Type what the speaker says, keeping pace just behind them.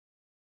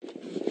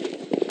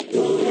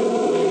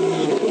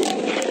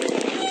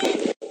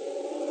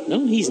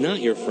No, he's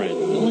not your friend.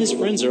 All his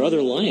friends are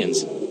other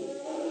lions.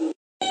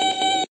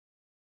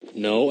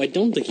 No, I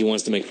don't think he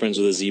wants to make friends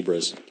with the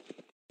zebras.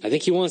 I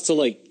think he wants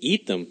to,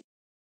 eat them.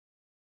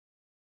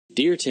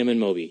 Dear Tim and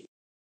Moby,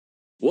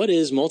 what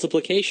is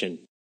multiplication?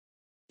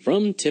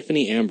 From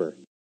Tiffany Amber.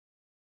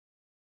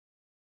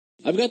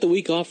 I've got the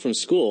week off from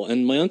school,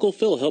 and my Uncle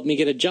Phil helped me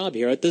get a job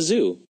here at the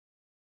zoo.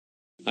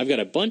 I've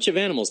got a bunch of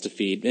animals to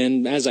feed,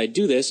 and as I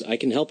do this, I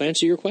can help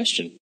answer your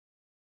question.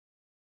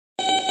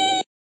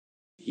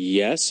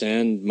 Yes,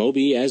 and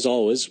Moby, as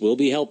always, will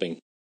be helping.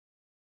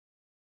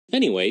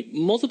 Anyway,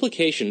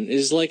 multiplication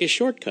is like a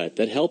shortcut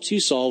that helps you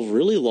solve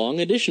really long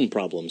addition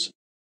problems.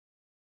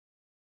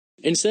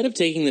 Instead of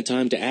taking the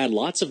time to add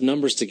lots of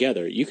numbers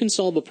together, you can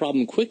solve a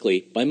problem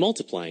quickly by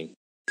multiplying.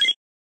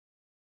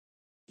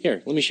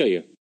 Here, let me show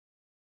you.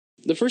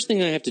 The first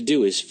thing I have to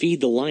do is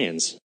feed the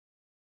lions.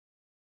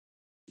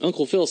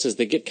 Uncle Phil says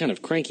they get kind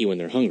of cranky when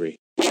they're hungry.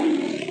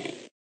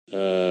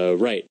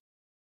 Right.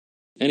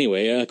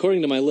 Anyway,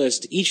 according to my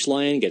list, each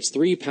lion gets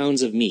 3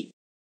 pounds of meat.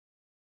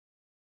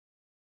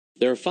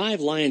 There are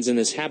 5 lions in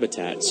this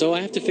habitat, so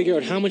I have to figure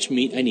out how much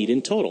meat I need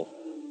in total.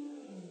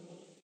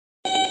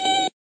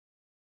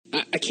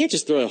 I can't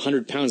just throw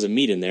 100 pounds of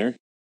meat in there.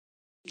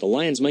 The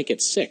lions might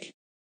get sick.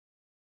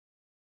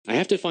 I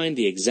have to find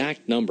the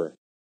exact number.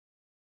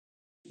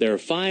 There are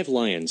 5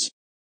 lions.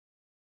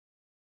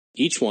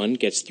 Each one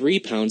gets 3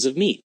 pounds of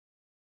meat.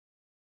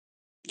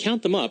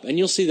 Count them up, and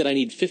you'll see that I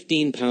need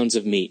 15 pounds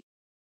of meat.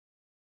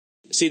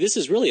 See, this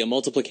is really a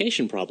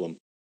multiplication problem.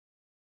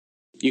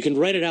 You can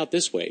write it out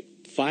this way.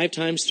 5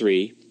 times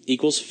 3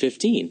 equals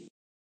 15.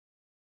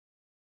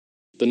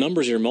 The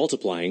numbers you're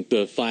multiplying,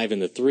 the 5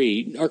 and the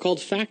 3, are called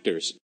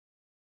factors.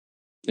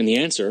 And the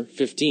answer,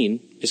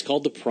 15, is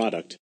called the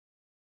product.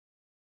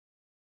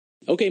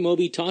 Okay,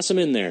 Moby, toss them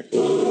in there.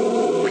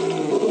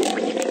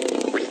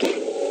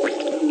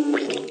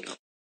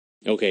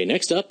 Okay,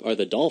 next up are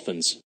the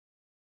dolphins.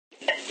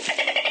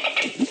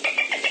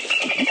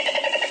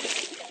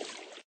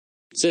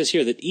 It says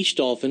here that each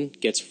dolphin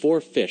gets 4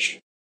 fish.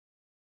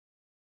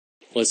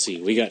 Let's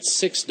see, we got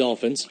 6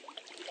 dolphins.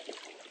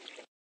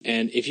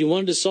 And if you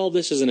wanted to solve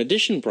this as an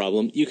addition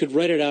problem, you could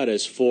write it out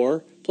as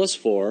 4 plus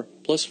 4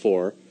 plus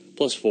 4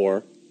 plus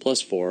 4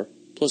 plus 4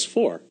 plus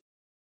 4.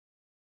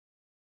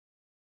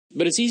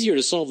 But it's easier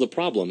to solve the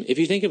problem if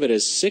you think of it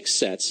as 6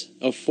 sets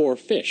of 4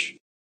 fish.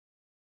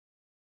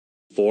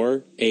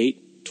 4,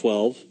 8,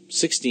 12,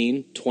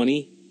 16,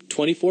 20,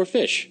 24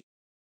 fish.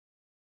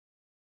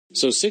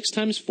 So 6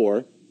 times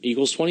 4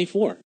 equals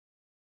 24.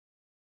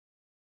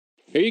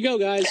 Here you go,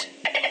 guys.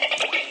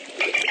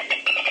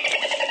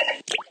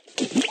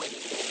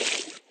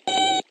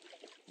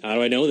 How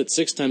do I know that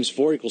 6 times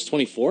 4 equals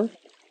 24?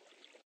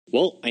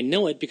 Well, I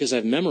know it because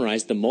I've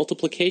memorized the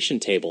multiplication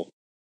table.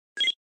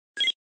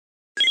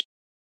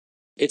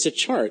 It's a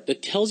chart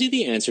that tells you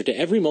the answer to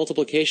every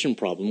multiplication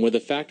problem where the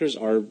factors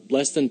are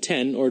less than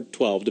 10 or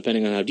 12,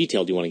 depending on how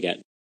detailed you want to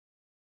get.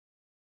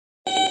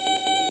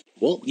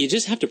 Well, you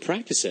just have to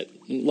practice it,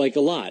 a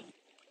lot.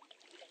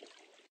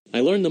 I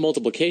learned the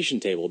multiplication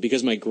table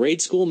because my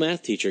grade school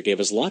math teacher gave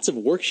us lots of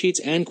worksheets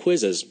and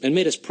quizzes and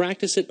made us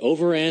practice it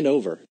over and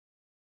over.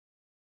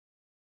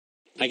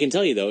 I can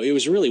tell you, though, it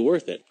was really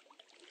worth it.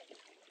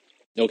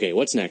 Okay,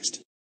 what's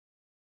next?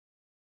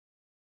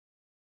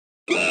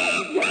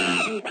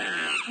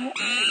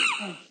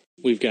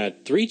 We've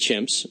got 3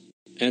 chimps,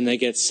 and they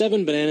get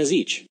 7 bananas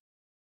each.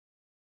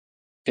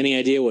 Any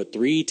idea what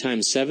 3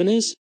 times 7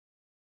 is?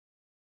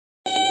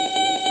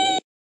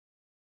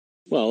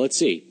 Well, let's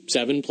see.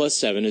 7 plus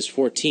 7 is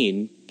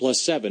 14,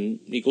 plus 7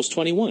 equals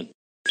 21.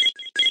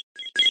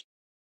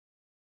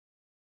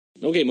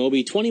 Okay,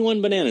 Moby,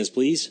 21 bananas,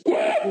 please.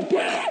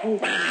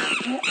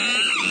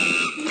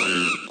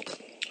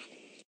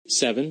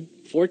 7,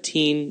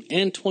 14,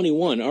 and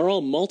 21 are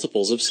all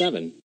multiples of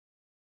 7.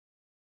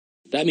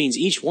 That means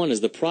each one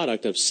is the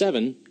product of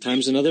 7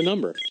 times another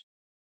number.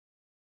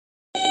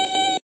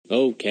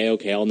 Okay,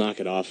 I'll knock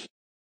it off.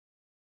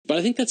 But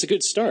I think that's a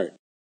good start.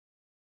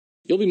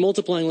 You'll be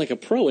multiplying like a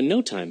pro in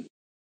no time.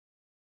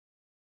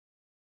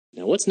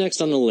 Now what's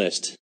next on the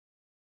list?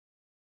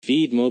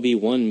 Feed Moby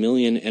 1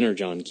 million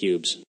Energon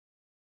cubes.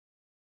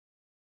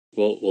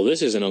 Well,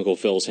 this isn't Uncle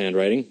Phil's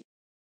handwriting.